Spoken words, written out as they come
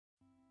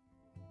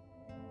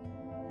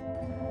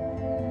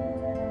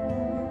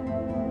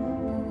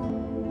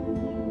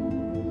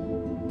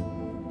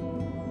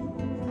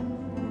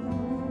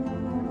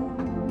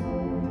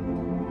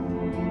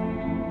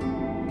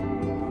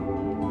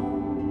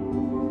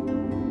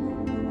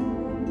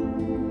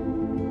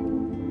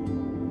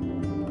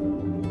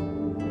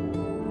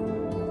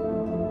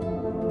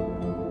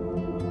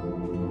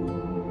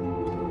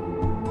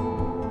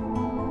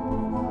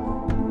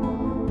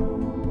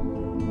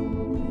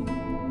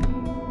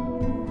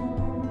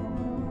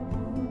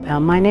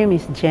My name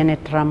is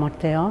Janet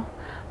Ramoteo.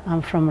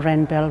 I'm from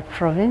Rennell-Bellona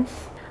Province.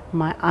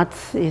 My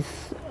arts is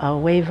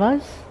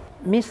weavers.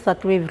 Me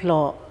start with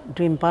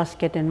doing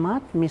basket and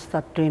mat. Me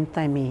start doing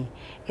time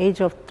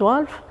age of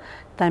 12.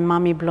 Time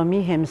mommy blow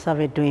me him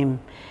save doing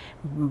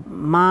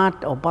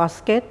mat or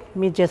basket.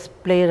 Me just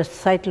play the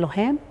side lo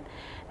him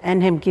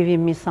and him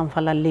giving me some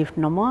fala leaf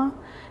no more.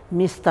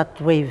 Me start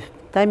wave.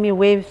 Time me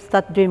wave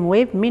start doing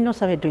wave. Me no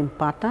save doing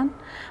pattern,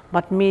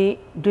 but me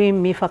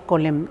doing me fa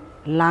colem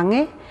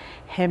lange.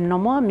 Hem no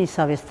more, mi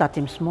save start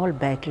him small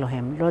bag lo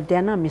hem. Lo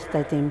dena mi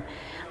start him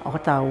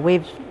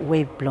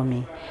wave blow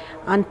me.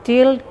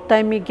 Until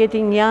time me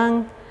getting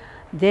young,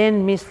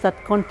 then me start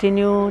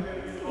continue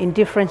in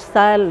different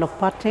style lo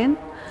pattern,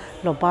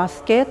 lo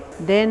basket.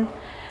 Then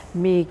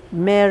me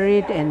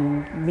married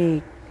and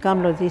me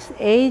come to this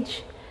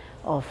age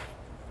of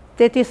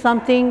 30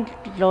 something.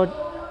 Lo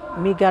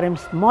me got him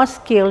more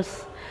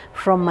skills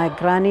from my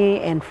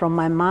granny and from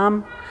my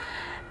mom.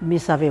 Me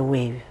save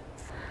wave.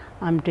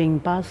 I'm doing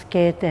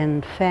basket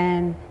and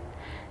fan,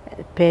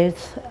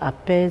 pets,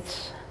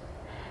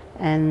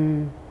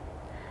 and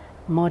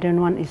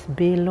modern one is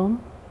beelum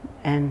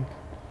and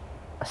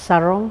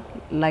sarong,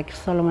 like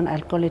Solomon,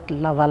 I'll call it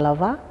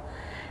lava,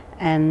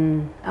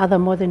 and other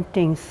modern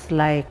things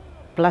like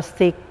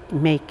plastic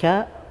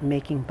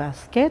making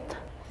basket.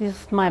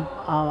 This is my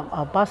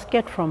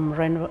basket from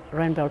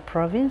Rennell-Bellona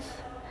Province.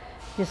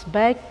 This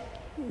bag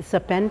is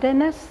a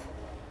pandanus.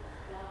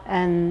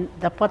 And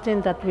the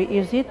pattern that we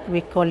use it,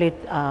 we call it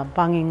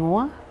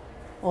bangingua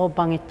or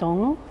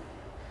bangitongu.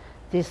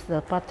 This is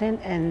the pattern,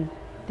 and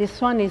this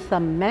one is a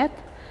mat,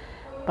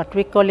 but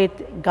we call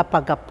it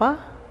gapa,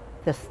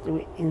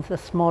 in the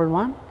small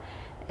one.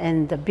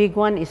 And the big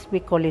one is, we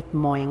call it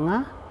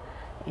moenga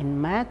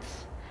in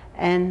mats.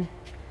 And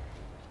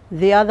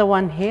the other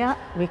one here,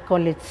 we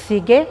call it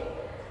sige.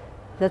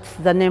 That's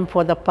the name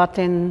for the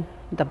pattern,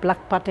 the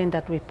black pattern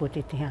that we put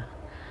it here.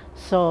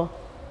 So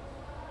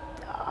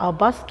our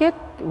basket,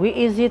 we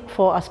use it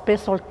for a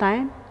special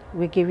time.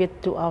 We give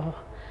it to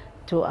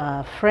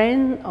a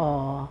friend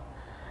or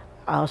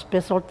our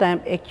special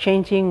time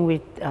exchanging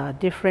with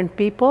different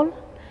people.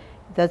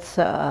 That's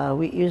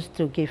we used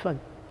to give a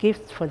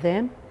gift for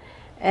them.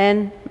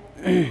 And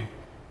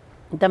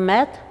the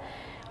mat,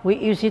 we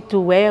use it to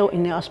wear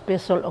in a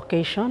special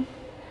occasion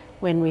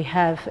when we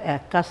have a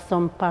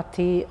custom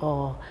party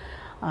or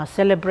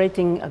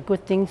celebrating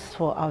good things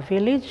for our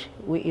village.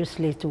 We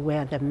usually to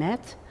wear the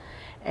mat.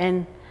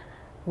 And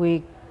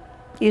we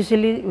use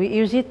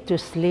it to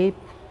sleep,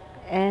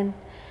 and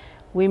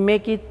we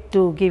make it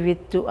to give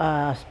it to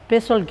a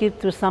special gift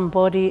to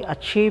somebody, a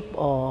cheap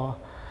or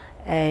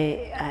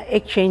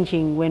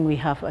exchanging when we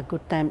have a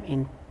good time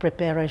in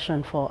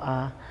preparation for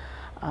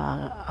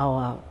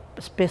our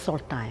special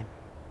time.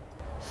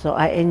 So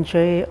I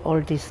enjoy all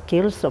these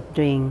skills of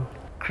doing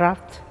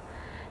craft.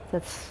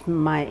 That's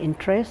my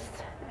interest,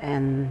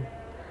 and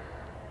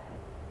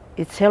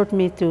it's helped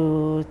me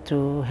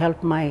to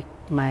help my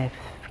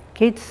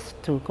kids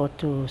to go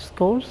to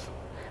schools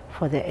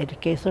for their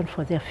education,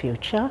 for their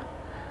future.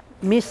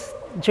 Miss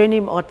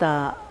joining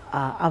the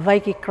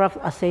Avaiki Craft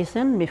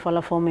Association, me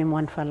fala form in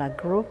one fala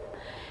group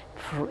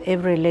for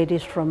every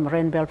ladies from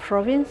Rennell-Bellona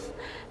Province.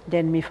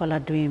 Then me fala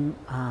doing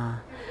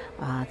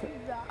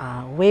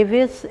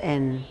waves,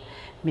 and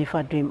me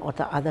fala doing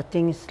other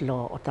things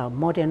lo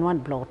modern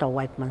one, lo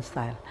white man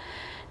style.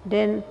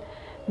 Then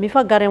me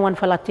fala garen one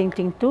fala ting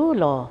too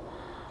lo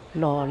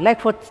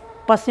like for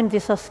passing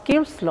these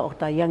skills,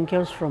 the young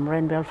girls from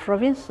Rennell-Bellona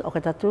Province,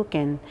 too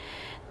can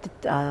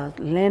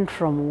learn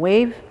from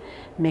wave,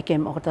 make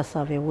them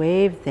save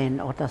wave, then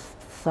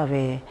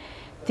save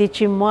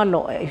teach him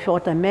more. If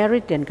you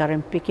married, then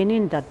Karen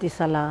picking that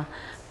this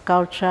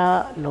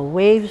culture,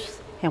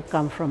 waves, him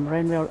come from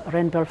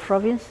Rennell-Bellona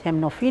Province, him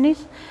no finish,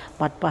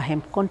 but by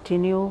him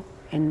continue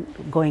and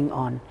going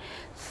on.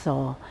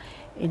 So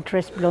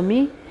interest blow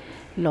me,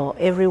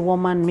 every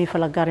woman me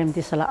fala garim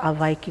this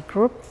Avaiki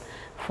group,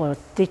 for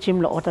teach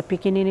him ota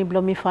pikinini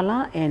blomi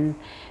fala and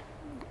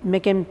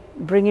make him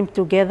bring him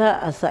together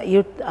as a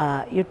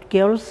youth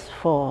girls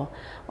for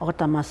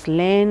ota mas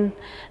learn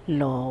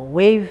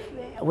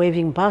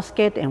waving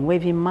basket and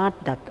waving mat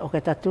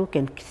that too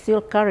can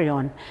still carry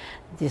on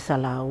this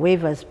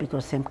wavers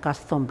because same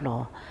custom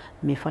law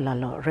mi fala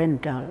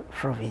Rennell-Bellona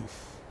Province.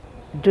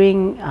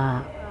 Doing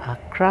a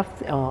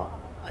craft or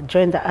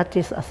join the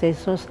artist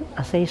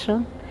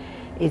association,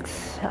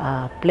 it's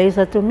a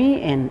pleasure to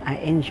me and I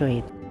enjoy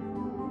it.